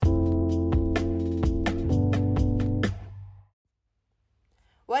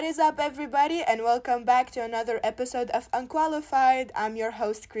What is up, everybody, and welcome back to another episode of Unqualified. I'm your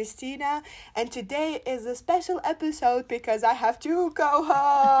host, Christina, and today is a special episode because I have two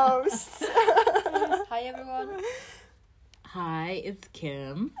co-hosts. Hi, everyone. Hi, it's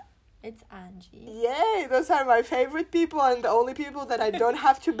Kim. It's Angie. Yay, those are my favorite people and the only people that I don't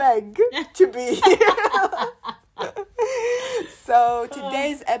have to beg to be here. So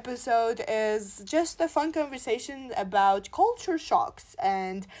today's episode is just a fun conversation about culture shocks.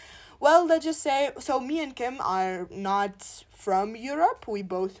 And, well, let's just say, so me and Kim are not from Europe. We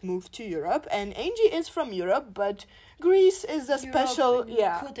both moved to Europe. And Angie is from Europe, but Greece is a special,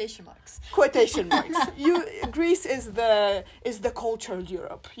 Quotation marks. quotation marks. Greece is the cultured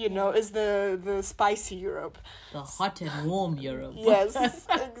Europe, is the spicy Europe. The hot and warm Europe. Yes,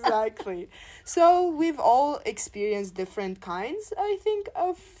 exactly. So we've all experienced different kinds, I think,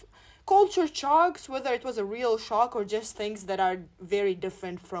 of culture shocks, whether it was a real shock or just things that are very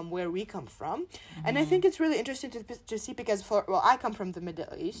different from where we come from. Mm-hmm. And I think it's really interesting to see because, I come from the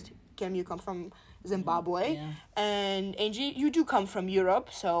Middle East. Kim, you come from Zimbabwe. Yeah. And Angie, you do come from Europe,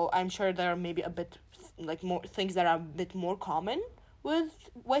 so I'm sure there are maybe a bit, more things that are a bit more common with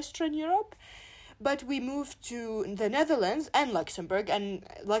Western Europe. But we moved to the Netherlands and Luxembourg and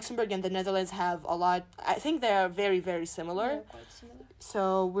the Netherlands have a lot. I think they are very, very similar. Yeah, quite similar.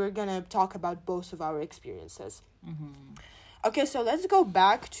 So we're going to talk about both of our experiences. Mm-hmm. Okay, so let's go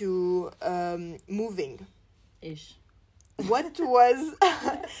back to moving. Ish. What was...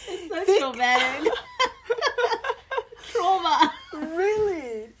 It's so traumatic. Trauma.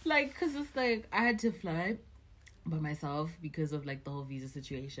 Really? Because it's I had to fly by myself because of the whole visa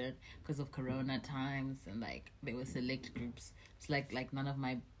situation, because of Corona times, and there were select groups. It's like none of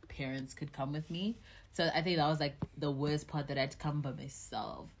my parents could come with me. So I think that was the worst part, that I had to come by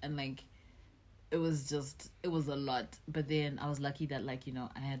myself, and it was a lot. But then I was lucky that I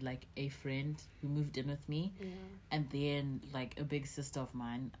had a friend who moved in with me. Yeah. And then a big sister of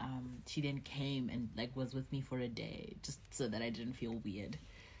mine, she then came and was with me for a day, just so that I didn't feel weird.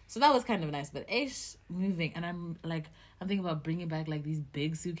 So that was kind of nice. But moving, and I'm thinking about bringing back these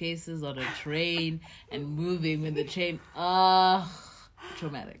big suitcases on a train and moving with the train.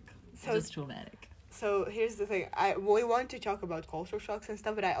 Traumatic. Just traumatic. So here's the thing. We want to talk about culture shocks and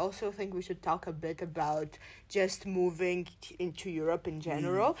stuff, but I also think we should talk a bit about just moving into Europe in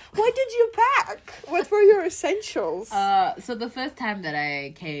general. What did you pack? What were your essentials? So the first time that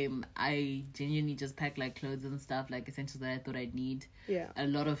I came, I genuinely just packed clothes and stuff, essentials that I thought I'd need. Yeah. A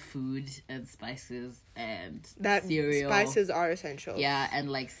lot of food and spices and that cereal. Spices are essentials. Yeah,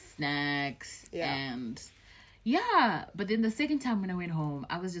 and snacks. Yeah. And yeah, but then the second time when I went home,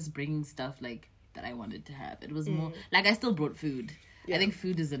 I was just bringing stuff that I wanted to have. It was more I still brought food. Yeah. I think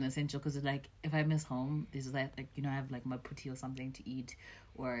food is an essential because if I miss home, this is I have my putti or something to eat,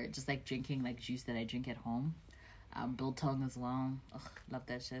 or just drinking juice that I drink at home. Biltong as well. Ugh, love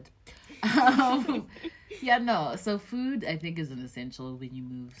that shit. So food I think is an essential when you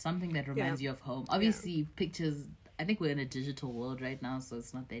move. Something that reminds you of home. Obviously pictures, I think we're in a digital world right now, so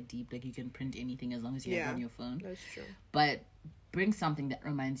it's not that deep. You can print anything as long as you have it on your phone. That's true. But bring something that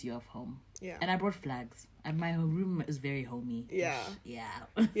reminds you of home. Yeah. And I brought flags. And my room is very homey. Yeah. Yeah.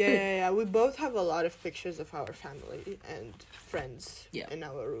 Yeah. We both have a lot of pictures of our family and friends in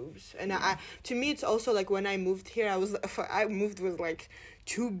our rooms. And to me, it's also when I moved here, I moved with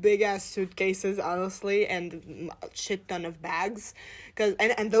two big ass suitcases, honestly, and a shit ton of bags,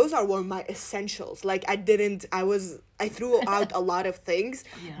 and those are one of my essentials. I threw out a lot of things,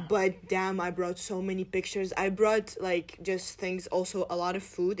 but damn, I brought so many pictures. I brought just things, also a lot of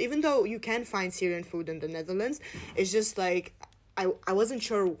food, even though you can find Syrian food in the Netherlands. It's just I wasn't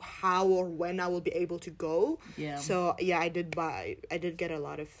sure how or when I will be able to go. Yeah. So I did get a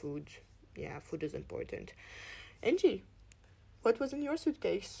lot of food. Yeah, food is important. Angie, what was in your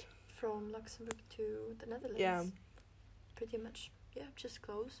suitcase? From Luxembourg to the Netherlands. Yeah. Pretty much. Yeah, just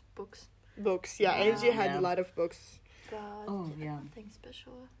clothes, books. Books, yeah. Angie had a lot of books. But nothing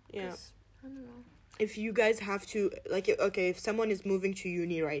special. Yeah. I don't know. If you guys have to, if someone is moving to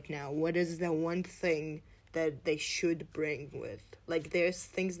uni right now, what is the one thing that they should bring with? There's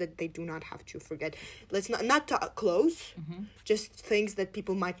things that they do not have to forget. Let's not talk clothes, just things that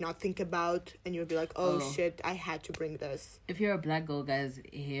people might not think about, and you'll be oh shit, I had to bring this. If you're a black girl, guys,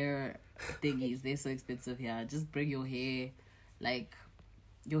 hair thingies, they're so expensive here. Just bring your hair,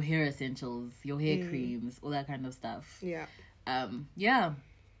 your hair essentials, your hair creams, all that kind of stuff. Yeah.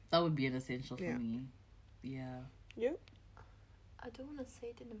 That would be an essential for me. Yeah. Yeah. I don't want to say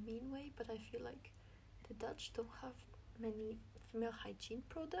it in a mean way, but I feel the Dutch don't have many female hygiene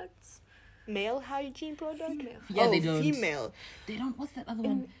products. Male hygiene product? Female. Yeah, they don't. Female. They don't. What's that other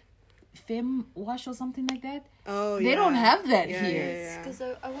one? Fem wash or something like that. Oh, They don't have that Yeah, here. Because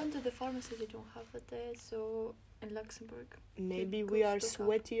I went to the pharmacy, they don't have it there. So in Luxembourg, Maybe it we goes are to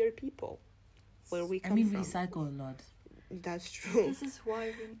sweatier people. Where we I come mean, we from. recycle a lot. That's true. This is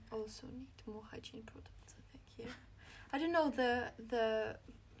why we also need more hygiene products, I think, here. I don't know, the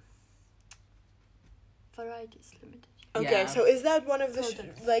variety is limited. Okay, Yeah. so is that one of the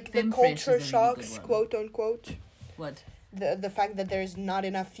Products. like the Femme fresh culture is a really shocks, good one. quote unquote? What? The fact that there's not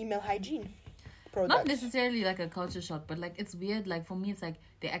enough female hygiene products. Not necessarily like a culture shock, but like it's weird. Like for me, it's like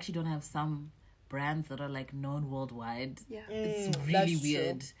they actually don't have some brands that are like known worldwide. Yeah. It's really that's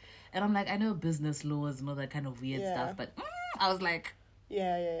weird. true. And I'm like, I know business laws and all that kind of weird Yeah. stuff, but I was like,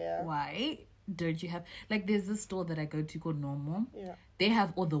 Yeah. why don't you have like? There's this store that I go to called Normal. Yeah. They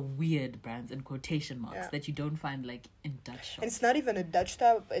have all the weird brands in quotation marks Yeah. that you don't find like in Dutch shops. And it's not even a Dutch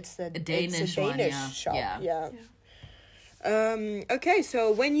shop, it's a Danish one, yeah. shop. Yeah. Okay,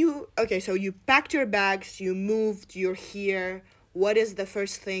 so you packed your bags, you moved, you're here. What is the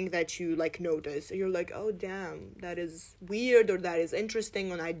first thing that you like notice? You're like, oh damn, that is weird, or that is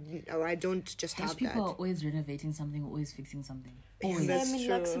interesting, or I don't just Dutch have people that. are always renovating something, always fixing something. Yeah, Always. that's Same in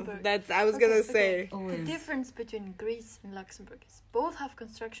true. Luxembourg. I was gonna say. The Always. difference between Greece and Luxembourg is both have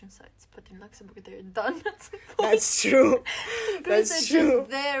construction sites, but in Luxembourg they're done at some point. That's true. In Greece That's they're true.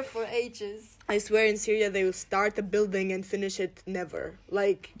 just there for ages. I swear in Syria they will start a building and finish it never.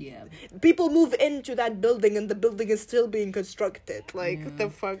 Like Yeah. people move into that building and the building is still being constructed. Like what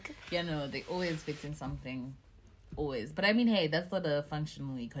the fuck? Yeah, no, they always fixing something. Always. But I mean, hey, that's what a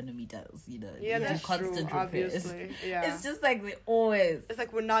functional economy does, you know. Yeah, You do that's constant true. repairs. Obviously, yeah. It's just like they always. It's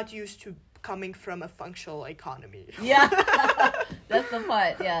like we're not used to coming from a functional economy. Yeah. That's the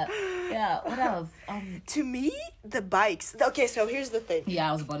part. Yeah. Yeah. What else? To me, the bikes. Okay, so here's the thing. Yeah,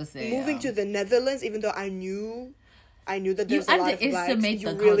 I was about to say. Moving to the Netherlands, even though I knew that there's You a lot of bikes, underestimate you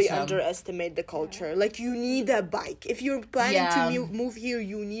the really culture. underestimate the culture. Like you need a bike if you're planning to move here.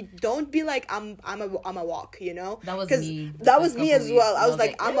 You need. Don't be like I'm a walk. You know. That was 'Cause me. That the was me first as couple well. weeks. I was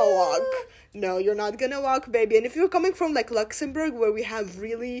like I'm a walk. No, you're not gonna walk, baby. And if you're coming from like Luxembourg, where we have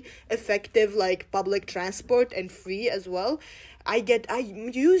really effective like public transport and free as well, I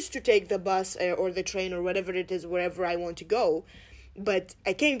used to take the bus or the train or whatever it is wherever I want to go. But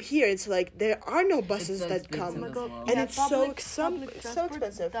I came here. It's like there are no buses so that expensive come, as well. and Yeah, it's public so transport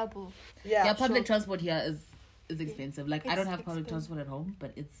expensive. Double. Yeah, public so- transport here is expensive. Like I don't have public expensive. transport at home,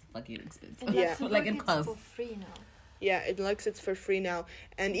 but it's fucking expensive. In Yeah. Luxembourg, Like it it's costs. for free now. Yeah, in Lux it's for free now.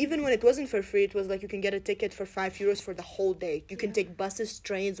 And even when it wasn't for free, it was like you can get a ticket for €5 for the whole day. You can take buses,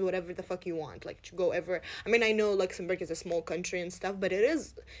 trains, whatever the fuck you want, like to go ever. I mean, I know Luxembourg is a small country and stuff, but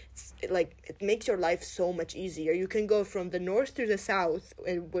it's like it makes your life so much easier. You can go from the north to the south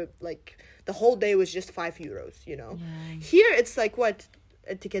and with like the whole day was just €5, you know. Yeah. Here it's like what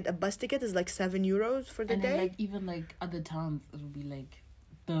a bus ticket is like €7 for the And day. then like even like other towns, it would be like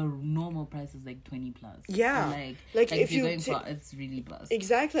the normal price is like 20 plus. Yeah. And, Like, like if if you're you going ta- for it's really bus.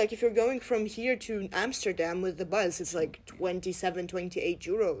 Exactly, like if you're going from here to Amsterdam with the bus, it's like 27, 28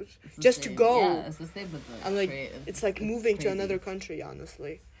 euros It's the just to same. go. Yeah, it's the same with the I'm like, train. it's like moving to crazy. another country,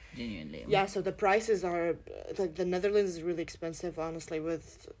 honestly. Genuinely. Yeah, so the prices are like the Netherlands is really expensive, honestly,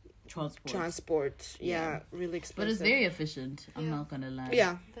 with transport. Yeah, really expensive. But it's very efficient. I'm Yeah. not gonna lie.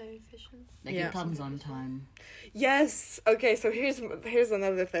 Yeah. Very efficient. Like Yeah. it comes on time. Yes. Okay. So here's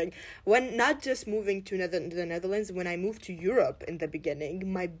another thing. When not just moving to the Netherlands, when I moved to Europe in the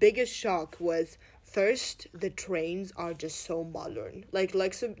beginning, my biggest shock was first the trains are just so modern. Like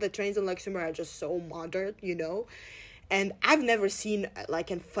the trains in Luxembourg are just so modern, you know. And I've never seen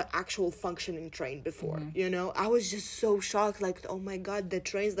like an actual functioning train before. You know, I was just so shocked. Like, oh my god, the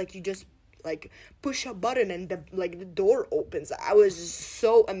trains like you just like push a button and the door opens. I was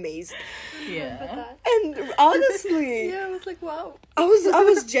so amazed. Yeah. And honestly, Yeah, I was like, wow. I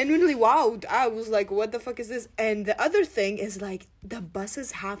was genuinely wowed. I was like, what the fuck is this? And the other thing is like the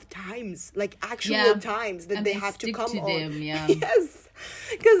buses have times, like actual Yeah. times that And they they have to stick come to on. them, yeah. Yes.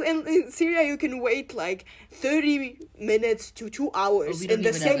 Because in Syria you can wait like 30 minutes to 2 hours we don't in the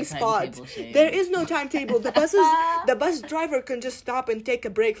even have same a spot. timetable, Shane. There is no timetable. The bus driver can just stop and take a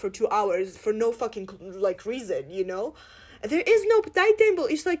break for 2 hours for no fucking like reason, you know? There is no timetable.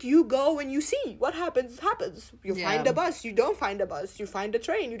 It's like you go and you see what happens. You Yeah. find a bus. You don't find a bus. You find a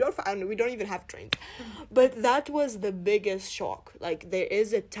train. You don't find. We don't even have trains. But that was the biggest shock. Like there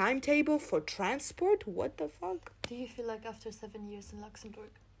is a timetable for transport. What the fuck? Do you feel like after 7 years in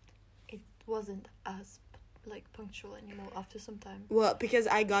Luxembourg, it wasn't as like punctual anymore after some time? Well, because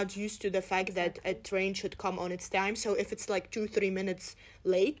I got used to the fact that a train should come on its time. So if it's like 2-3 minutes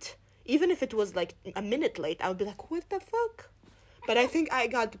late, even if it was like a minute late, I would be like, what the fuck? But I think I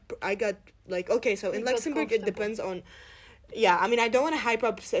got like, okay, so in Luxembourg it depends on. Yeah, I mean, I don't want to hype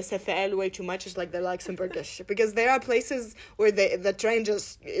up SFL way too much. It's like the Luxembourgish, because there are places where the train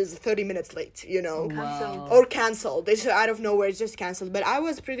just is 30 minutes late, you know. Cancelled. Or cancelled. It's out of nowhere, it's just cancelled. But I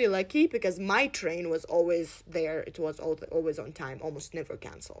was pretty lucky because my train was always there. It was always on time, almost never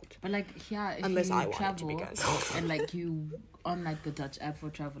cancelled. But like, yeah, if unless you I wanted travel to be cancelled. and like you on like the Dutch app for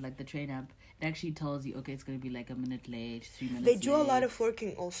travel, like the train app, it actually tells you, okay, it's gonna be like a minute late, 3 minutes. They do late. a lot of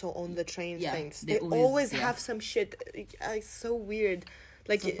working also on the train things. They always have some shit. It's so weird.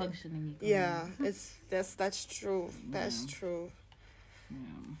 Like it's a functioning economy. Yeah, that's true. That's true. Yeah.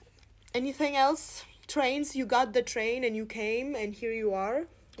 Anything else? Trains, you got the train and you came and here you are.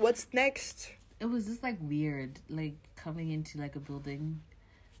 What's next? It was just like weird, like coming into like a building,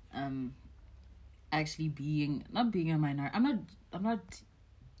 actually not being a minority.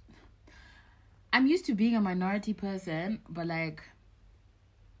 I'm used to being a minority person, but like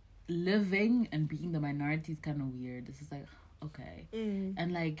living and being the minority is kind of weird. It's just like, okay.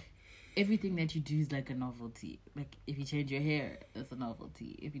 And like everything that you do is like a novelty. Like if you change your hair, it's a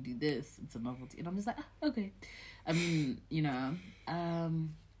novelty. If you do this, it's a novelty. And I'm just like, okay. I mean, you know,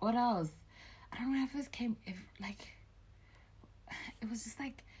 what else? I don't know, when I first came, it was just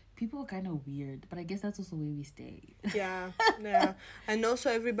like, people were kind of weird, but I guess that's also where we stay. Yeah. And also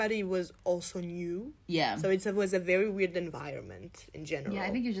everybody was also new. Yeah. So it was a very weird environment in general. Yeah,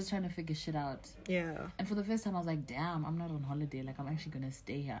 I think you're just trying to figure shit out. Yeah. And for the first time, I was like, damn, I'm not on holiday. Like, I'm actually going to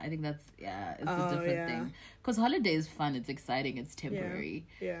stay here. I think it's a different thing. Because holiday is fun. It's exciting. It's temporary.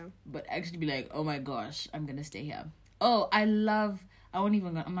 Yeah. But actually be like, oh my gosh, I'm going to stay here. Oh, I'm not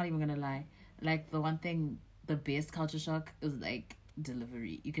even going to lie. Like, the one thing, the best culture shock is like,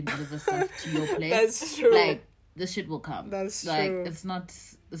 delivery. You can deliver stuff to your place. That's true. Like the shit will come. That's like true. it's not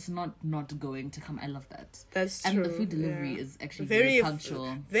going to come. I love that. That's and true. the food delivery is actually very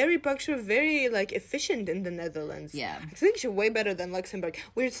punctual. Very punctual, very like efficient in the Netherlands. Yeah. I think it's way better than Luxembourg.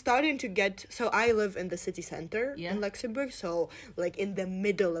 We're starting to get, so I live in the city center in Luxembourg, so like in the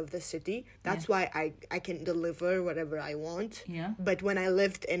middle of the city. That's why I can deliver whatever I want. Yeah. But when I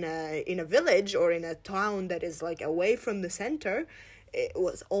lived in a village or in a town that is like away from the center, it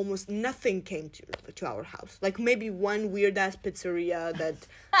was almost nothing came to our house. Like maybe one weird ass pizzeria that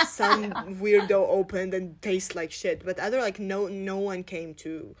some weirdo opened and tastes like shit, but other like no one came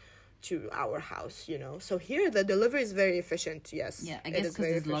to our house, you know. So here the delivery is very efficient. Yes. Yeah, I guess because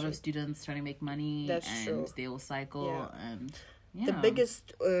there's a lot of students trying to make money. That's and true. They all cycle and. Yeah. The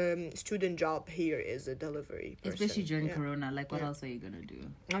biggest student job here is a delivery person. Especially during Corona. Like, what else are you gonna do?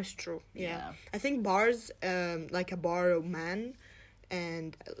 That's true. Yeah. I think bars, like a bar man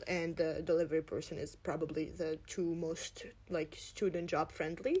and the delivery person is probably the two most like student job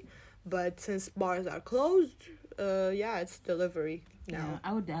friendly. But since bars are closed, it's delivery now. Yeah,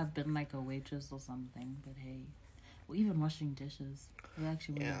 I would have been like a waitress or something, but hey, or even washing dishes. It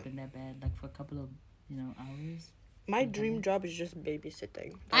actually wouldn't have been that bad. Like for a couple of hours. My dream job is just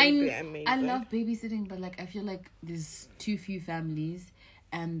babysitting. I love babysitting, but like I feel like there's too few families,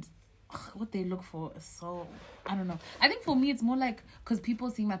 and what they look for is so, I don't know. I think for me it's more like because people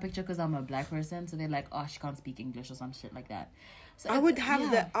see my picture because I'm a black person, so they're like, oh, she can't speak English or some shit like that. So I would have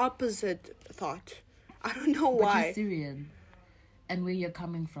the opposite thought. I don't know why. But you're Syrian. And where you're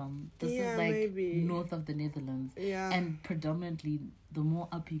coming from. This is like maybe north of the Netherlands. Yeah. And predominantly, the more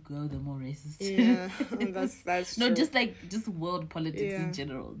up you go, the more racist. Yeah, that's no, true. just world politics in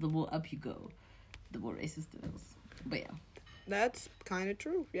general. The more up you go, the more racist it is. But yeah. That's kind of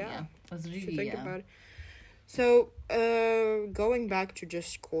true. Yeah. That's really, if you think about it. So, going back to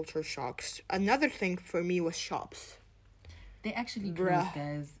just culture shocks, another thing for me was shops. They actually close,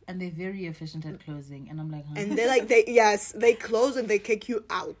 guys, and they're very efficient at closing. And I'm like, huh? And they're like, they close and they kick you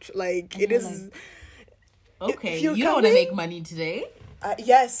out. Like, and it is. Like, okay, you don't want to make money today.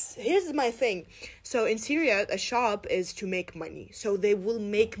 Yes, here's my thing. So in Syria, a shop is to make money. So they will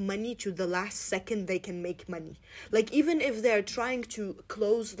make money to the last second they can make money. Like, even if they're trying to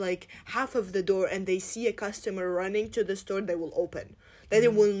close, like, half of the door and they see a customer running to the store, they will open. They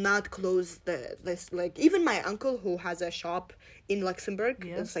will not close this. Like, even my uncle who has a shop in Luxembourg,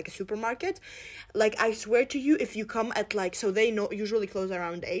 it's like a supermarket. Like, I swear to you, if you come at like, so they usually close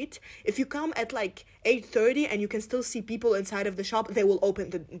around 8. If you come at like 8:30 and you can still see people inside of the shop, they will open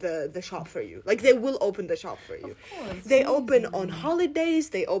the shop for you. Like, they will open the shop for you. Of course. They open on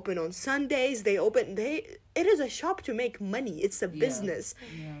holidays. They open on Sundays. It is a shop to make money. It's a business.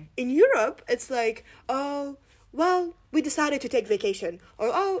 Yeah. In Europe, it's like, oh, well, we decided to take vacation. Or,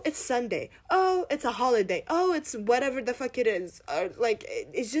 oh, it's Sunday. Oh, it's a holiday. Oh, it's whatever the fuck it is. Or, like,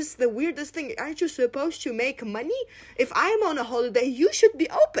 it's just the weirdest thing. Aren't you supposed to make money? If I'm on a holiday, you should be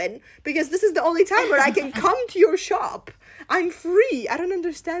open. Because this is the only time where I can come to your shop. I'm free. I don't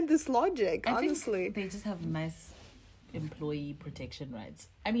understand this logic, honestly. They just have nice employee protection rights.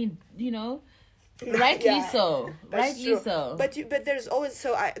 I mean, you know... Rightly so. But there's always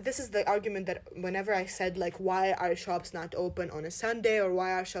this is the argument that whenever I said like why are shops not open on a Sunday or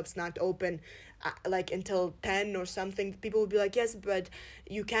why are shops not open like until 10 or something, people would be like, yes, but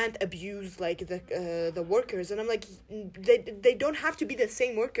you can't abuse like the workers, and I'm like, they don't have to be the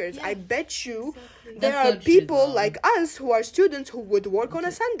same workers. I bet you there are people like us who are students who would work on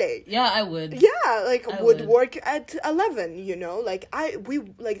a Sunday. I would. I would work at 11, you know, like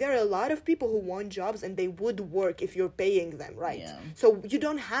there are a lot of people who want jobs and they would work if you're paying them right. So you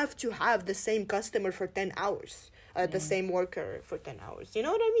don't have to have the same customer for 10 hours, the same worker for 10 hours, you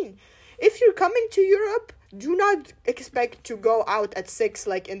know what I mean? If you're coming to Europe, do not expect to go out at 6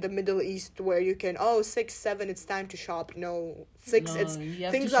 like in the Middle East where you can 6, 7 it's time to shop. No, 6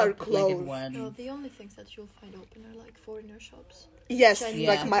 things are closed. Well, the only things that you'll find open are like foreigner shops. Yes,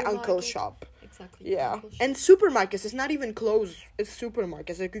 like my uncle's shop. Exactly. Yeah, and supermarkets. It's not even clothes. It's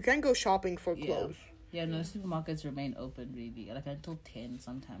supermarkets. Like you can go shopping for clothes. Yeah, no, supermarkets remain open really, like until 10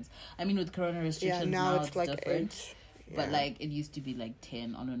 sometimes. I mean, with corona restrictions now it's like different. 8. But, like, it used to be, like,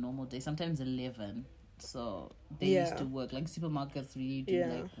 10 on a normal day. Sometimes 11. So, they used to work. Like, supermarkets really do,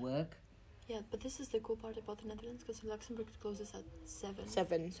 like, work. Yeah, but this is the cool part about the Netherlands. Because in Luxembourg, it closes at 7.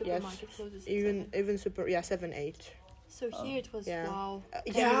 7, Supermarket closes at even 7, 8. So here it was, 10,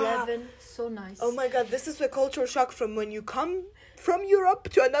 11. So nice. Oh, my God. This is the culture shock from when you come from Europe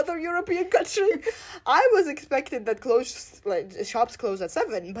to another European country. I was expected that shops close at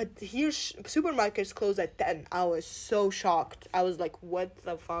 7, but here supermarkets close at 10. I was so shocked. I was like, what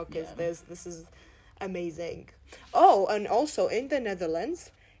the fuck is this? This is amazing. Oh, and also in the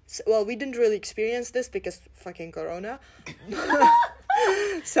Netherlands, well, we didn't really experience this because fucking corona.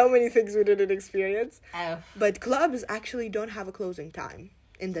 So many things we didn't experience. But clubs actually don't have a closing time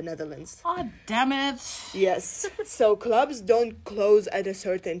in the Netherlands. Oh, damn it. Yes. So clubs don't close at a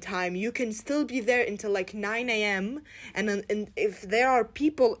certain time. You can still be there until like 9 a.m. And if there are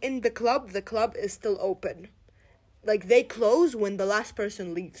people in the club is still open. Like they close when the last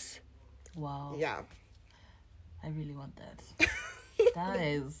person leaves. Wow. Yeah. I really want that. That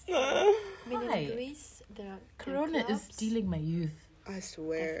is... I mean, in Greece, there are Corona is stealing my youth. I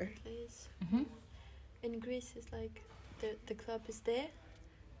swear. Definitely is. Mm-hmm. In Greece, it's like the club is there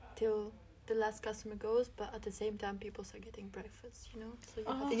till the last customer goes, but at the same time people start getting breakfast, you know. So you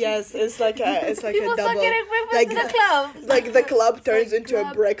have yes, it's like a people a double. Start getting breakfast in the club. Like the club turns like into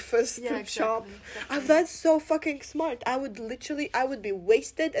a breakfast shop. Exactly. That's so fucking smart. I would be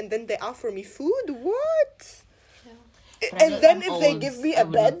wasted, and then they offer me food. What? Yeah. And then if they give me a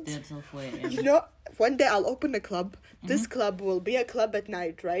bed, you know, one day I'll open a club. This club will be a club at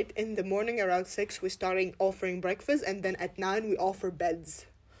night, right? In the morning around 6, we're starting offering breakfast, and then at 9 we offer beds.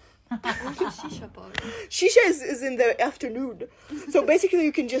 Shisha bar. Shisha is in the afternoon. So basically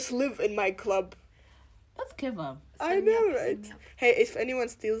you can just live in my club. That's clever. I know, right? Hey, if anyone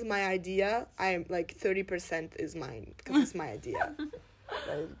steals my idea, I'm like 30% is mine because it's my idea.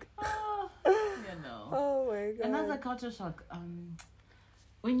 Like, oh my God. Another culture shock.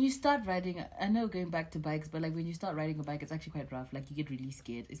 When you start riding, I know going back to bikes, but like when you start riding a bike, it's actually quite rough. Like you get really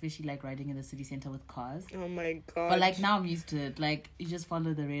scared, especially like riding in the city center with cars. Oh my God. But like now I'm used to it. Like you just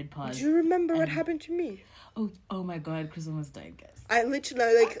follow the red path. Do you remember what happened to me? Oh my God, Chris almost died, guys. I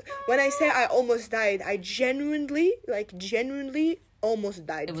literally, like, when I say I almost died, I genuinely almost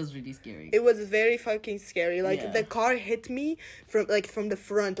died. It was really scary. It was very fucking scary. Like the car hit me from the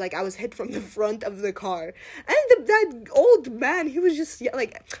front. Like I was hit from the front of the car, and that old man, he was just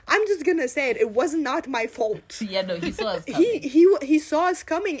like, I'm just gonna say it. It was not my fault. Yeah, no, he saw us coming. He saw us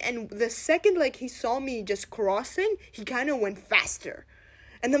coming, and the second like he saw me just crossing, he kind of went faster.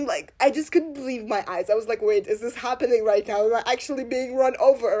 And I'm like, I just couldn't believe my eyes. I was like, wait, is this happening right now? Am I actually being run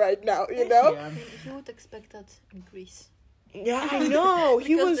over right now? You know? Yeah. I mean, you would expect that in Greece. Yeah, I know.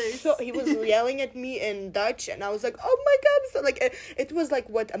 He was yelling at me in Dutch, and I was like, "Oh my God!" So like, it was like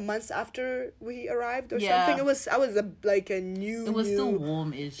what, a month after we arrived or something. I was a new. It was still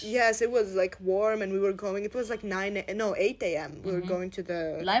warm-ish. Yes, it was like warm, and we were going. It was like 8 a.m. We were going to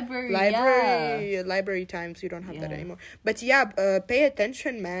the library times. You don't have that anymore. But pay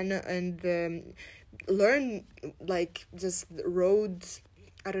attention, man, and learn like just roads.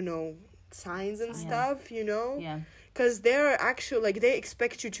 I don't know, signs and stuff. You know. Yeah. Because they're actually, like, they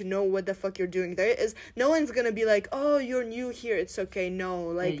expect you to know what the fuck you're doing. There is, no one's gonna be like, oh, you're new here, it's okay. No,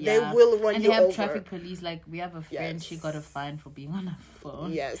 like, they will run you over. And they have traffic police, like, we have a friend, she got a fine for being on her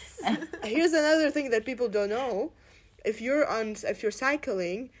phone. Yes. Here's another thing that people don't know. If you're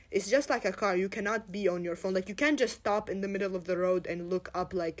cycling, it's just like a car. You cannot be on your phone. Like, you can't just stop in the middle of the road and look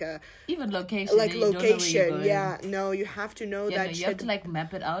up like a... Even location. Like, location. Yeah. No, you have to know that you have to, like,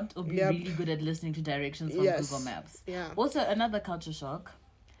 map it out or be really good at listening to directions from Google Maps. Yeah. Also, another culture shock.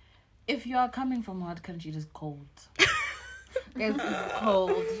 If you are coming from a hot country, it is cold. Guys, it's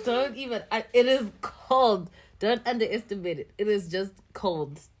cold. Don't even... it is cold. Don't underestimate it. It is just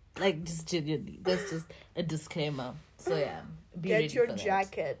cold. Like, just genuinely. That's just a disclaimer. So, yeah. Get your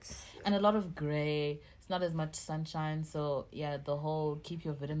jackets. And a lot of grey. It's not as much sunshine. So, yeah, the whole keep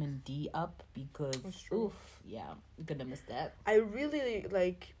your vitamin D up because, oof, yeah, you're gonna miss that. I really,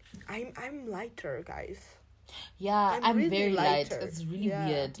 like, I'm lighter, guys. Yeah, I'm really very light. It's really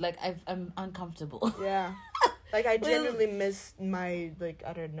weird. Like, I'm uncomfortable. Yeah. Like, I genuinely miss my, like,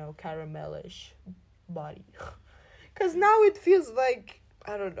 I don't know, caramelish body. Because now it feels like,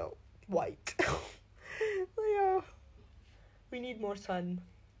 I don't know, white. Yeah. We need more sun.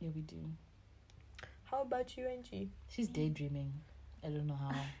 Yeah, we do. How about you, Angie? She's daydreaming. I don't know how.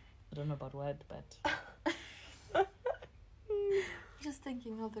 I don't know about what, but... Just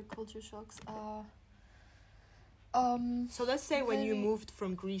thinking of the culture shocks. So let's say when you moved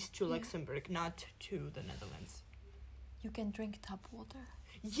from Greece to Luxembourg, not to the Netherlands. You can drink tap water.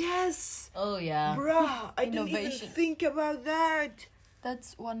 Yes! Oh, yeah. Bruh, I didn't even think about that.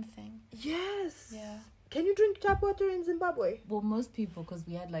 That's one thing. Yes. Yeah. Can you drink tap water in Zimbabwe? Well, most people, because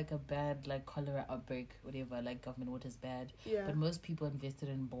we had, like, a bad, like, cholera outbreak, whatever, like, government water's bad. Yeah. But most people invested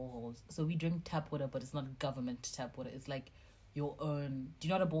in boreholes. So we drink tap water, but it's not government tap water. It's, like, your own... Do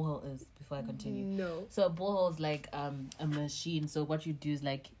you know what a borehole is, before I continue? No. So a borehole is, like, a machine. So what you do is,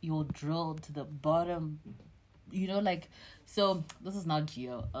 like, you'll drill to the bottom... You know, like, so this is not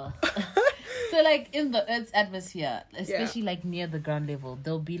geo. So, like, in the Earth's atmosphere, especially, like, near the ground level,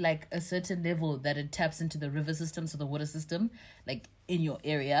 there'll be, like, a certain level that it taps into the river system, so the water system, like, in your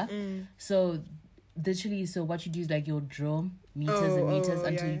area. So, literally, so what you do is, like, you'll drill meters and meters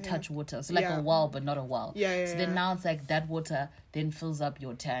until you touch water. So, like, a well, but not a well. So then now it's, like, that water then fills up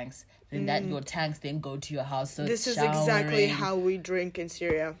your tanks. Then that your tanks then go to your house. So this is exactly how we drink in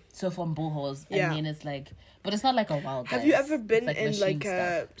Syria. So from boreholes. And then it's, like... But it's not like a well, guys. Have you ever been in, like,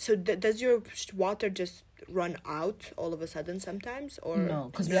 so does your water just run out all of a sudden sometimes? Or no,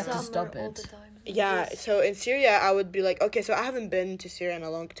 because we have to stop it. All the time. Yeah, so in Syria, I would be like, okay, so I haven't been to Syria in a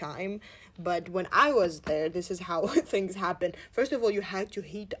long time. But when I was there, this is how things happen. First of all, you had to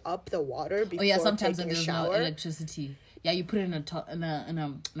heat up the water before sometimes taking when there's shower. no electricity. Yeah, you put it in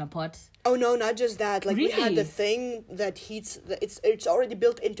a pot. Oh no, not just that. Like, really? We had the thing that heats. It's already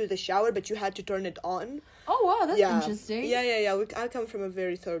built into the shower, but you had to turn it on. Oh wow, that's interesting. Yeah. I come from a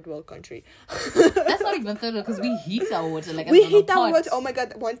very third world country. That's not even third world because we heat our water. Like, we heat our water. Oh my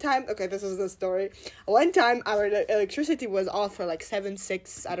god! One time, okay, this is the story. One time, our electricity was off for like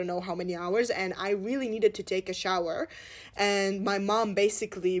 6, I don't know how many hours, and I really needed to take a shower, and my mom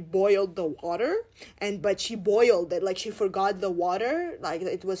basically boiled the water, but she boiled it like she forgot the water, like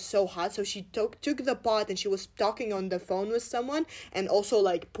it was so hot, so she took the pot and she was talking on the phone with someone and also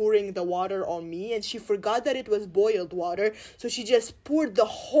like pouring the water on me, and she forgot that it was boiled water, so she just poured the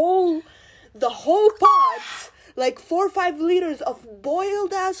whole pot, like 4 or 5 liters of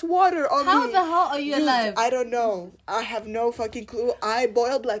boiled ass water on me. How the hell are you alive? I don't know. I have no fucking clue. I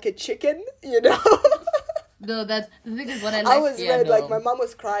boiled like a chicken, you know. No, that's the thing is what I like. I was red, like my mom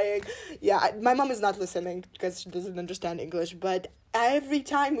was crying. Yeah, my mom is not listening because she doesn't understand English, but every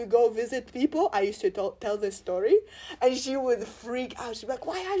time we go visit people, I used to tell this story, and she would freak out. She'd be like,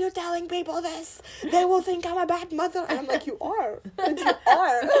 why are you telling people this? They will think I'm a bad mother. And I'm like, you are.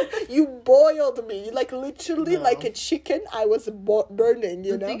 You boiled me. Like, literally, like a chicken, I was burning,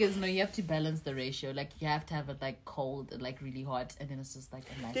 you know? The thing is, you have to balance the ratio. Like, you have to have it, like, cold and, like, really hot, and then it's just, like,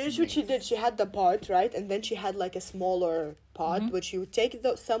 a nice Here's what she did. She had the pot, right? And then she had, like, a smaller pot, which you take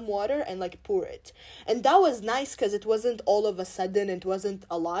some water and, like, pour it. And that was nice because it wasn't all of a sudden. It wasn't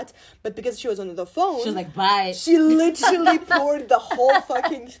a lot, but because she was on the phone, she was like, bye. She literally poured the whole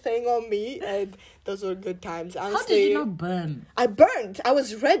fucking thing on me, and those were good times. Honestly, how did you not burn? I burned. I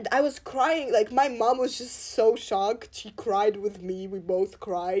was red. I was crying. Like, my mom was just so shocked. She cried with me. We both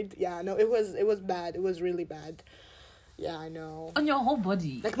cried. Yeah, no, it was bad. It was really bad. Yeah, I know. On your whole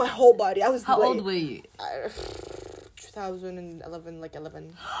body? Like, my whole body. I was How old were you? 2011, like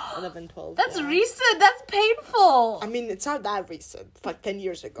 12. That's recent. That's painful. I mean, it's not that recent. It's like 10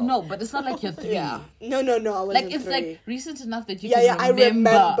 years ago. No, but it's not like you're 3. Yeah. No, I wasn't like it's 3. like recent enough that you Yeah, can I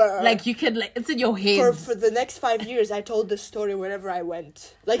remember. Like you can like it's in your head. For the next 5 years, I told this story wherever I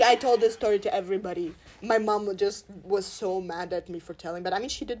went. Like I told this story to everybody. My mom just was so mad at me for telling, but I mean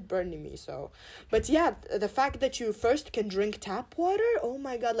she did burn me. So, but yeah, the fact that you first can drink tap water. Oh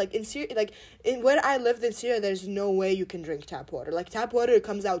my god! Like in Syria, like in where I lived in Syria, there's no way you can drink tap water. Like tap water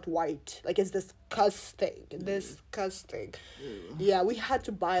comes out white. Like it's disgusting. Disgusting. Yeah, we had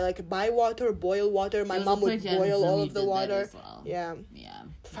to buy water, boil water. My mom would boil all of the water. Well. Yeah.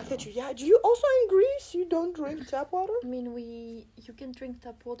 The fact that do you also in Greece you don't drink tap water? I mean, you can drink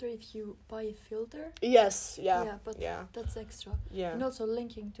tap water if you buy a filter. Yes, yeah. Yeah, but that's extra. Yeah. And also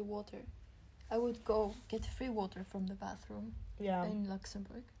linking to water. I would go get free water from the bathroom in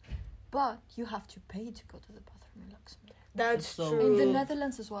Luxembourg. But you have to pay to go to the bathroom in Luxembourg. That's true. In the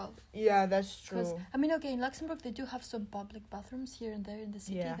Netherlands as well. Yeah, that's true. I mean, okay, in Luxembourg they do have some public bathrooms here and there in the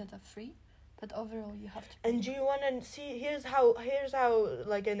city that are free. But overall, you have to pay. And do you want to see? Here's how.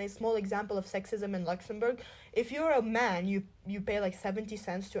 Like in a small example of sexism in Luxembourg. If you're a man, you pay like 70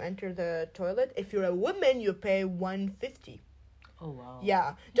 cents to enter the toilet. If you're a woman, you pay 150. Oh wow.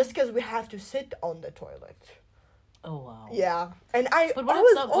 Yeah, just because we have to sit on the toilet. Oh wow. Yeah, and I But what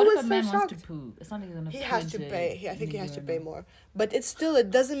if so a man shocked. wants to poo? It's not even. He has to pay. I think he has to pay more. But it's still, it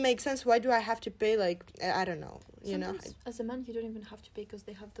doesn't make sense. Why do I have to pay? Like I don't know. Sometimes as a man, you don't even have to pay because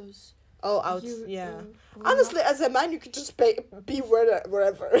they have those. Honestly, as a man, you could just be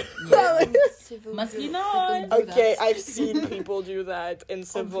wherever. Yeah, Must be nice. Okay, I've seen people do that in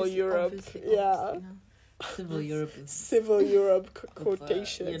civil Europe. Civil Europe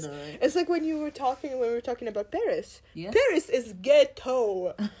quotations. It's like when we were talking about Paris. Yeah. Paris is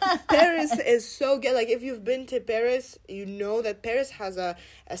ghetto. Paris is so ghetto. Like if you've been to Paris, you know that Paris has a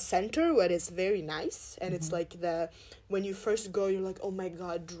center where it's very nice, and it's like when you first go, you're like, oh my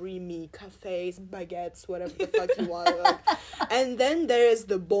god, dreamy cafes, baguettes, whatever the fuck you want. Like. And then there is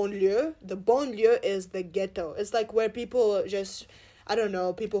the banlieue. The banlieue is the ghetto. It's like where people just, I don't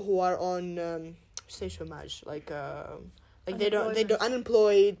know, people who are on say chômage, like they don't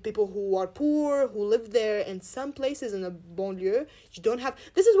unemployed, people who are poor, who live there. In some places in the banlieue, you don't have.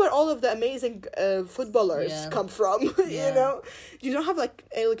 This is where all of the amazing footballers come from. You know, you don't have like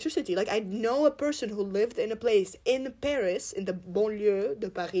electricity. Like I know a person who lived in a place in Paris, in the banlieue de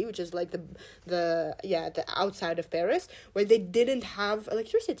Paris, which is like the outside of Paris, where they didn't have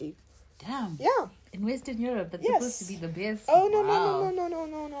electricity. Damn. Yeah. In Western Europe, that's supposed to be the best. Oh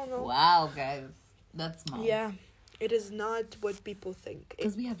no. Wow, guys. That's smart. Yeah, it is not what people think.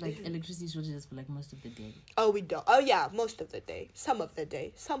 Because we have like electricity shortages for like most of the day. Oh, we don't. Oh yeah, most of the day. Some of the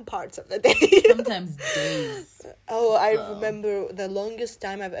day. Some parts of the day. Sometimes days. I remember the longest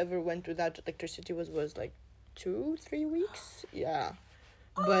time I've ever went without electricity was like 2-3 weeks. Yeah.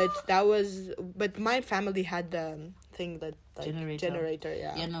 But my family had the thing that like generator.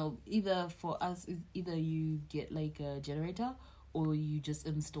 Yeah. No, either for us, either you get like a generator or you just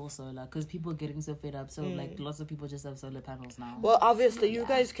install solar, because people are getting so fed up. So like lots of people just have solar panels now. Well, obviously you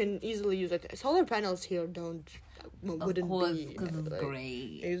guys can easily use it. Solar panels here wouldn't of course, be because it's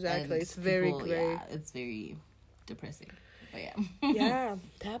grey. Exactly, it's very grey. Yeah, it's very depressing. But yeah. Yeah,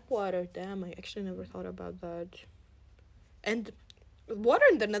 tap water. Damn, I actually never thought about that. And water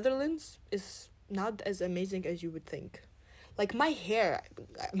in the Netherlands is not as amazing as you would think. Like my hair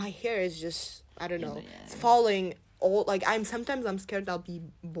is just, I don't know, it's falling. I'm scared I'll be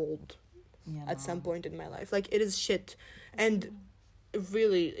bald at some point in my life. Like it is shit, and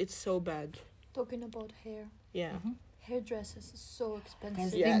really it's so bad. Talking about hair, hairdressers is so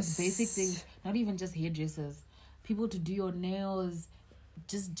expensive. Guys, basic things, not even just hairdressers. People to do your nails,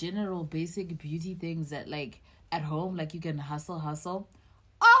 just general basic beauty things that like at home, like you can hustle.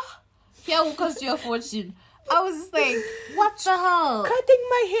 Here will cost you a fortune. I was just like, what the hell? Cutting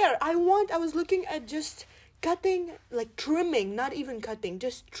my hair. I was looking at just cutting, like trimming, not even cutting,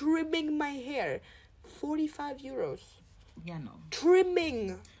 just trimming my hair. 45 euros. Yeah, no.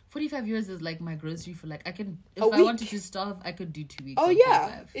 Trimming. 45 euros is like my grocery for like, I can, if I wanted to starve, I could do 2 weeks. Oh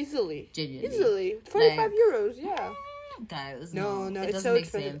yeah, easily. Genuinely. Easily. 45 euros, yeah. Guys, no, it it's doesn't so make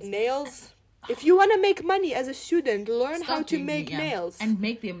expensive. sense. Nails. If you want to make money as a student, learn how to make nails. And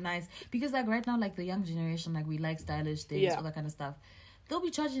make them nice. Because like right now, like the young generation, like we like stylish things, all that kind of stuff. They'll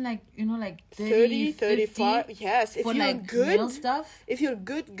be charging like, 30, 35. Yes, if for you're like good nail stuff. If you're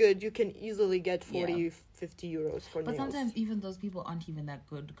good, you can easily get 40, 50 euros for nails. But sometimes even those people aren't even that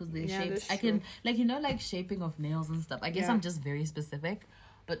good because their shapes. I can, like, like shaping of nails and stuff. I guess I'm just very specific.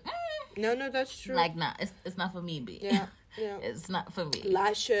 But no, that's true. like, nah, it's not for me, B. Yeah. It's not for me.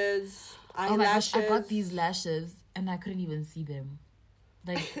 Lashes, eyelashes. Oh my gosh, I got these lashes and I couldn't even see them.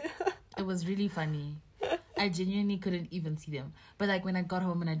 Like, it was really funny. I genuinely couldn't even see them. But like when I got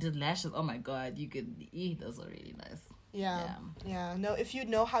home and I did lashes, oh my god, you could eat. Those are really nice. Yeah. No, if you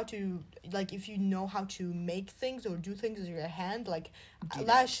know how to make things or do things with your hand, like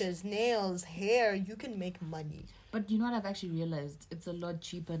lashes, nails, hair, you can make money. But you know what I've actually realized? It's a lot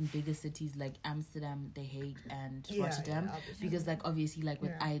cheaper in bigger cities like Amsterdam, The Hague, and Rotterdam. Because like obviously like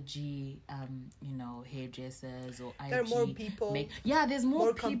with IG, you know, hairdressers or IG. There are more people. There's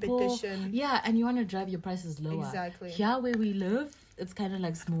more people. Competition. Yeah, and you want to drive your prices lower. Exactly. Here where we live, it's kind of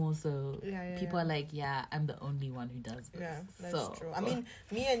like small, so people are like, I'm the only one who does this. Yeah, that's true. I mean,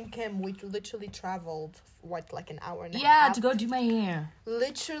 me and Kim, we literally traveled like an hour and a half. Yeah, to go do my hair.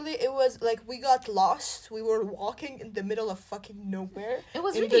 Literally, it was like we got lost. We were walking in the middle of fucking nowhere. It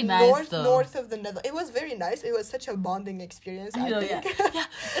was really nice, north of the Netherlands. It was very nice. It was such a bonding experience. I think. Yeah,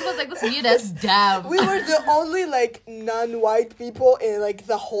 it was like this weird ass dam. We were the only like non-white people in like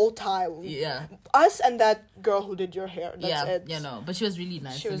the whole time. Yeah, us and that girl who did your hair. That's it. Yeah, no, but she was really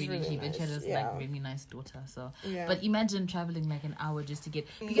nice. She was really cute, nice. and she had this like really nice daughter. So, yeah. But imagine traveling like an hour just to get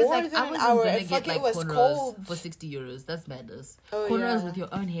because more like than I wasn't an hour. gonna get like cornrows cold. for 60 euros. That's madness. Oh, cornrows with your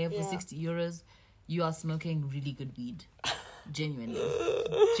own hair for 60 euros. You are smoking really good weed.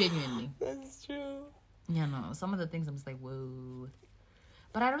 Genuinely. That's true. Yeah, no. Some of the things I'm just like, whoa.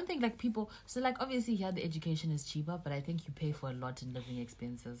 But I don't think like people. So like obviously here the education is cheaper, but I think you pay for a lot in living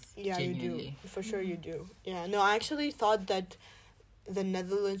expenses. Yeah, genuinely. you do. For sure, you do. Yeah. No, I actually thought that the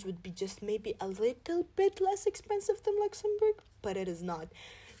Netherlands would be just maybe a little bit less expensive than Luxembourg, but it is not.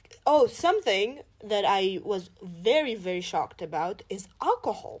 Oh, something that I was very, very shocked about is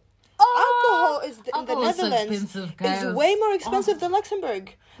alcohol. Alcohol in the Netherlands is way more expensive than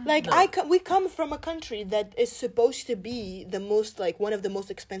Luxembourg. Like we come from a country that is supposed to be the most like one of the most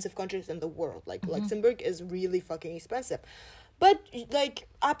expensive countries in the world. Like Luxembourg is really fucking expensive, but like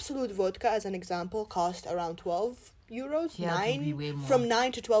Absolute vodka as an example cost around 12 euros. From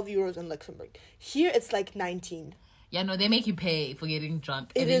 9 to 12 euros in Luxembourg. Here it's like 19. Yeah, no, they make you pay for getting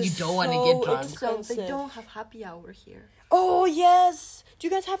drunk, and then you don't want to get drunk. So they don't have happy hour here. Oh yes, do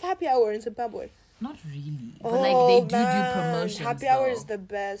you guys have happy hour in Zimbabwe? Not really, but like they do promotions. Happy hour is the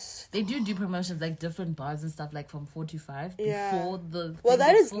best. They do promotions like different bars and stuff like from 4 to 5 before the. Well,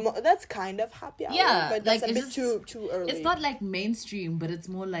 that's kind of happy hour. Yeah, but that's like, a bit too early. It's not like mainstream, but it's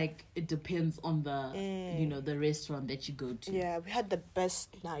more like it depends on the the restaurant that you go to. Yeah, we had the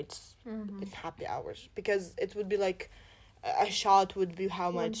best nights in happy hours because it would be like a shot would be how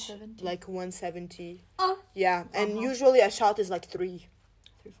much? 170. Like 170. Oh. Yeah, and usually a shot is like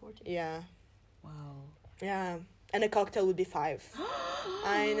 340. Yeah. Wow. Yeah. And a cocktail would be 5.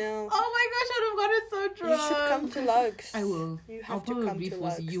 I know. Oh my gosh, I would have gotten so drunk. You should come to Lux. I will. You have to come to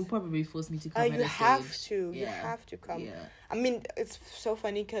Lux. You'll probably force me to come. You have to. Yeah. You have to come. Yeah. I mean, it's so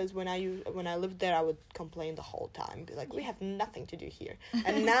funny because when I lived there, I would complain the whole time, be like, "We have nothing to do here."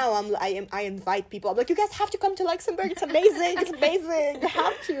 And now I invite people. I'm like, "You guys have to come to Luxembourg. It's amazing. It's amazing. You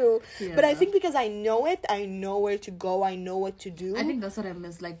have to." Yeah. But I think because I know it, I know where to go. I know what to do. I think that's what I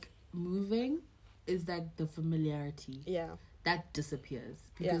miss. Like moving is like the familiarity. Yeah. That disappears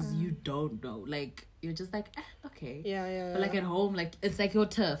because you don't know. Like you're just like, okay. Yeah. But like at home, like it's like your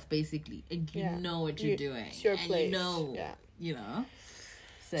turf basically, and you know what you're doing. It's your place. You know. Yeah. You know.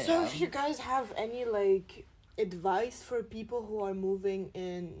 So if you guys have any like advice for people who are moving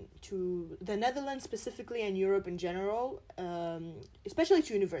into the Netherlands specifically and Europe in general, especially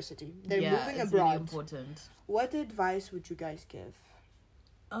to university, they're moving abroad. Really important. What advice would you guys give?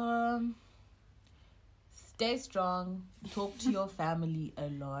 Stay strong. Talk to your family a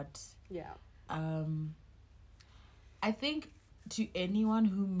lot. Yeah. I think to anyone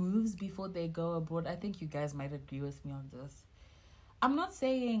who moves before they go abroad, I think you guys might agree with me on this. I'm not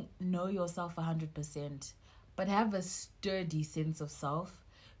saying know yourself 100%, but have a sturdy sense of self.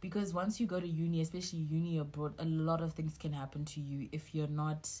 Because once you go to uni, especially uni abroad, a lot of things can happen to you if you're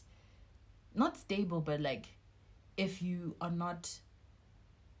not stable, but like if you are not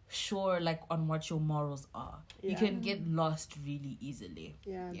sure like on what your morals are. You can get lost really easily.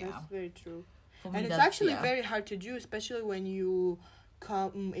 Yeah, that's very true. And it's actually very hard to do, especially when you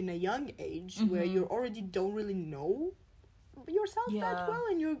come in a young age where you already don't really know yourself that well,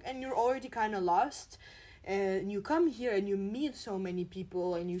 and you're already kind of lost. And you come here and you meet so many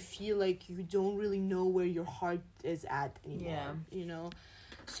people and you feel like you don't really know where your heart is at anymore. You know,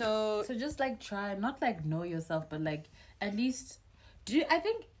 so just like try not like know yourself, but like at least I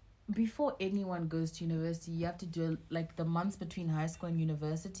think before anyone goes to university, you have to do like the months between high school and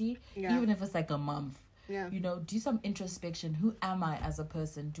university, even if it's like a month. Yeah. You know, do some introspection. Who am I as a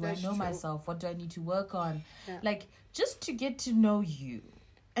person? Do I know myself? What do I need to work on? Yeah. Like, just to get to know you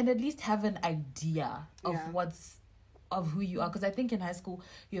and at least have an idea of of who you are. Because I think in high school,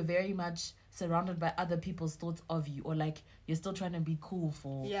 you're very much surrounded by other people's thoughts of you, or like you're still trying to be cool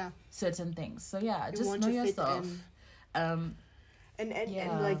for certain things. So yeah, just know yourself.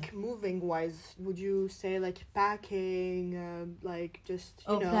 And like moving wise, would you say like packing, like just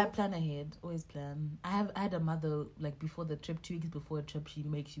you know? Plan ahead. Always plan. I had a mother, like before the trip, 2 weeks before a trip, she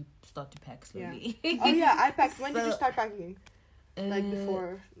makes you start to pack slowly. Yeah. I packed. When did you start packing? Like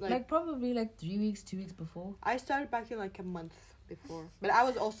before, like probably like 3 weeks, 2 weeks before. I started packing like a month before, but I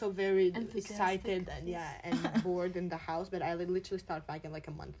was also very excited and bored in the house. But I literally started packing like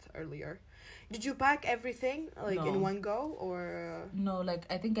a month earlier. Did you pack everything in one go or? No, like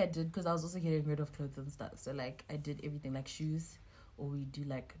I think I did because I was also getting rid of clothes and stuff. So like I did everything, like shoes, or we do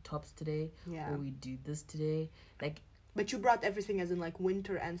like tops today, or we do this today. Like, but you brought everything as in like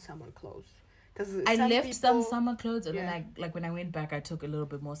winter and summer clothes. Because I left some summer clothes, and then I when I went back, I took a little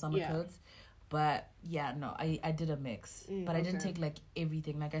bit more summer clothes. But yeah, no, I did a mix. But I didn't take like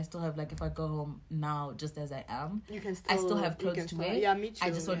everything. Like I still have, like, if I go home now just as I am, I still have clothes to wear. Yeah, me too. I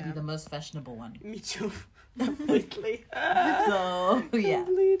just want to be the most fashionable one. Me too. Completely. So yeah.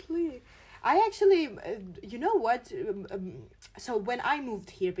 Completely. I actually, you know what? So when I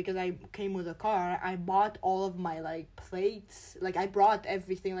moved here, because I came with a car, I bought all of my like plates. Like I brought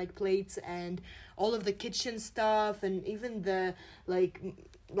everything, like plates and all of the kitchen stuff, and even the like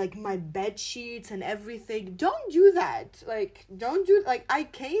my bed sheets and everything. Don't do that. Like I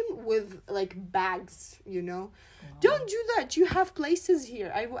came with like bags, you know. Don't do that. You have places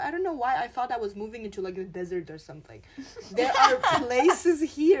here. I don't know why I thought I was moving into like the desert or something. There are places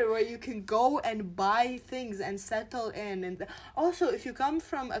here where you can go and buy things and settle in. And also, if you come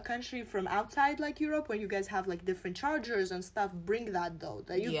from a country from outside like Europe, where you guys have like different chargers and stuff, bring that though.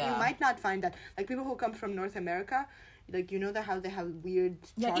 You might not find that. Like people who come from North America, like, you know how they have weird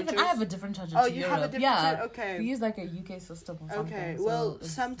chargers? Even I have a different charger. Oh, you have a different okay. We use like a UK system or something. Okay, well, so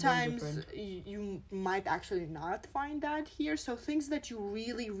sometimes you might actually not find that here. So things that you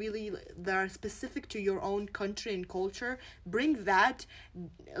really, really, that are specific to your own country and culture, bring that.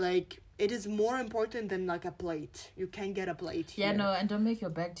 Like, it is more important than like a plate. You can get a plate here. Yeah, no, and don't make your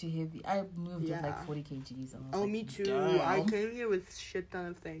bag too heavy. I moved with like 40 kgs. And me too. Damn. I came here with shit ton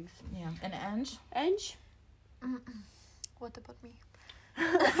of things. Yeah, and Ange? Ange? What about me?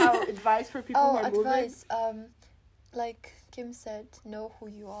 How advice for people who are advice. Moving? Like Kim said, know who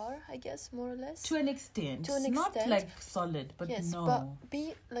you are, I guess, more or less. To an extent. Not like solid, but yes, no.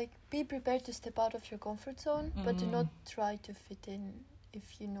 But be prepared to step out of your comfort zone, but do not try to fit in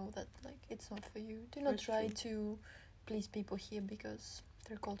if you know that like it's not for you. Do not try to please people here because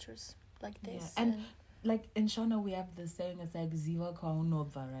their culture's like this. Yeah. And like in Shona we have the saying, it's like Ziva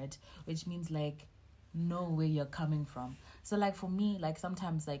Kwaunova, right? Which means like know where you're coming from. So like for me, like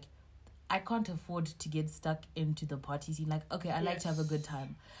sometimes like I can't afford to get stuck into the party scene. Like, okay, I like to have a good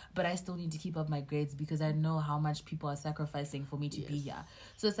time, but I still need to keep up my grades because I know how much people are sacrificing for me to be here.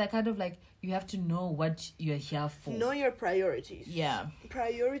 So it's like kind of like you have to know what you're here for. Know your priorities. Yeah.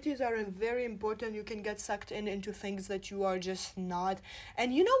 Priorities are very important. You can get sucked into things that you are just not.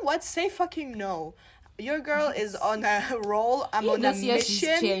 And you know what? Say fucking no. Your girl is on a roll. I'm on a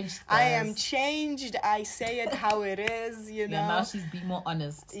mission. I am changed. I say it how it is, you know. Yeah, now she's being more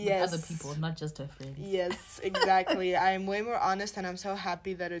honest with other people, not just her friends. Yes, exactly. I am way more honest, and I'm so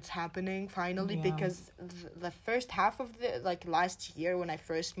happy that it's happening finally because the first half of the, like, last year when I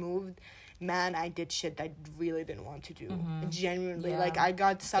first moved, man, I did shit I really didn't want to do. Genuinely. Like, I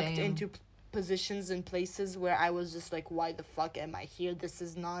got sucked into positions and places where I was just like, why the fuck am I here? This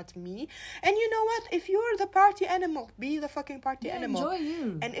is not me. And you know what? If you're the party animal, be the fucking party animal. Enjoy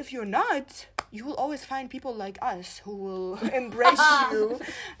you. And if you're not, you will always find people like us who will embrace you.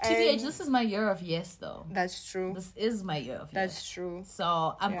 TBH, this is my year of yes, though. That's true. This is my year of yes. That's true.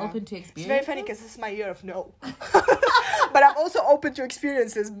 So I'm open to experiences. It's very funny because this is my year of no. But I'm also open to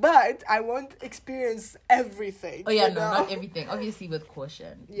experiences, but I won't experience everything. Oh yeah, no, not everything. Obviously with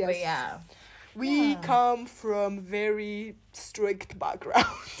caution. Yes. But yeah. We come from very strict backgrounds.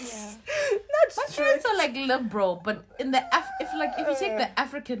 Yeah. Not strict. My parents are like liberal, but in the if you take the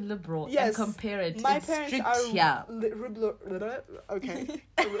African liberal and compare it, my it's parents strict. Are okay.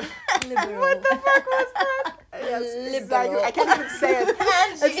 Liberal. What the fuck was that? Yes, exactly. I can't even say it.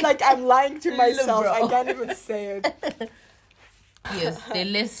 It's like I'm lying to myself. Liberal. I can't even say it. Yes, they're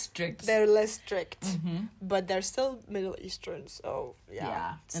less strict. They're less strict, but they're still Middle Eastern. So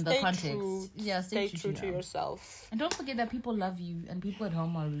yeah. In the context, stay true to yourself. And don't forget that people love you, and people at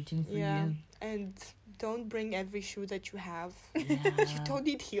home are rooting for you. And don't bring every shoe that you have. You don't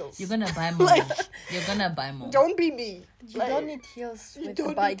need heels. You're gonna buy more. You're gonna buy more. Don't be me. You don't need heels with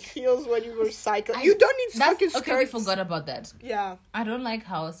the bike. You don't need heels when you go cycling. You don't need fucking skirts. Okay, we forgot about that. Yeah. I don't like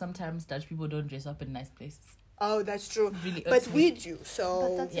how sometimes Dutch people don't dress up in nice places. Oh, that's true. Really but we do,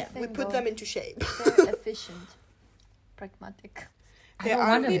 so thing, we put them into shape. They're efficient, pragmatic. I don't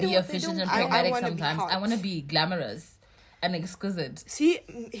want to be efficient and pragmatic sometimes. I want to be glamorous and exquisite. See,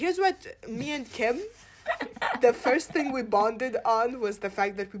 here's what me and Kim, the first thing we bonded on was the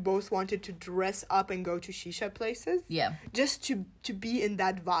fact that we both wanted to dress up and go to shisha places. Yeah. Just to be in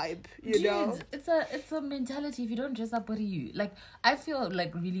that vibe, you know? It's a mentality. If you don't dress up, what are you? Like, I feel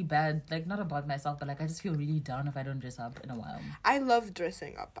like really bad, like not about myself, but like I just feel really down if I don't dress up in a while. I love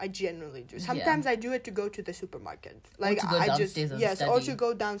dressing up. I genuinely do. Sometimes I do it to go to the supermarket. Like or to go downstairs and study. Or to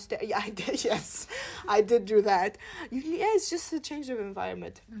go downstairs. Yeah, I did. Yes, I did do that. It's just a change of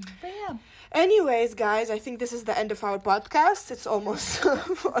environment. But yeah. Anyways, guys, I think this is the end of our podcast. It's almost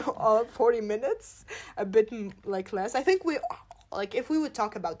 40 minutes, a bit like less. I think if we would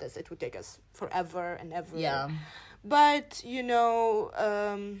talk about this, it would take us forever and ever. Yeah. But,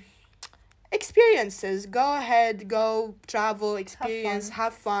 experiences. Go ahead, go travel, experience,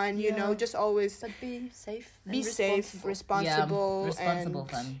 have fun, just always... But be safe. Be safe, responsible. Responsible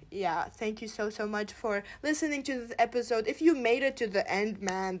fun. Yeah, thank you so much for listening to this episode. If you made it to the end,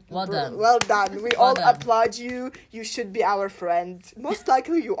 man, well done. Well done. We all applaud you. You should be our friend. Most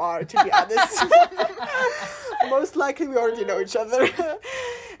likely you are, to be honest. Most likely we already know each other.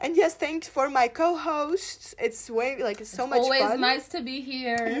 And yes, thanks for my co-hosts. It's so much fun. Always nice to be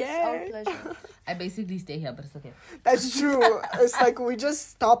here. Yeah. Our pleasure. I basically stay here, but it's okay. That's true. It's like we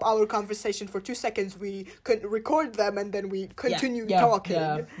just stop our conversation for 2 seconds. We could record them and then we continue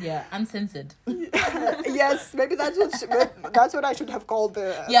talking. Yeah, uncensored. Yes, maybe that's what I should have called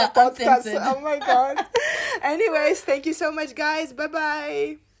the podcast. Uncensored. Oh my god. Anyways, thank you so much, guys.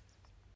 Bye-bye.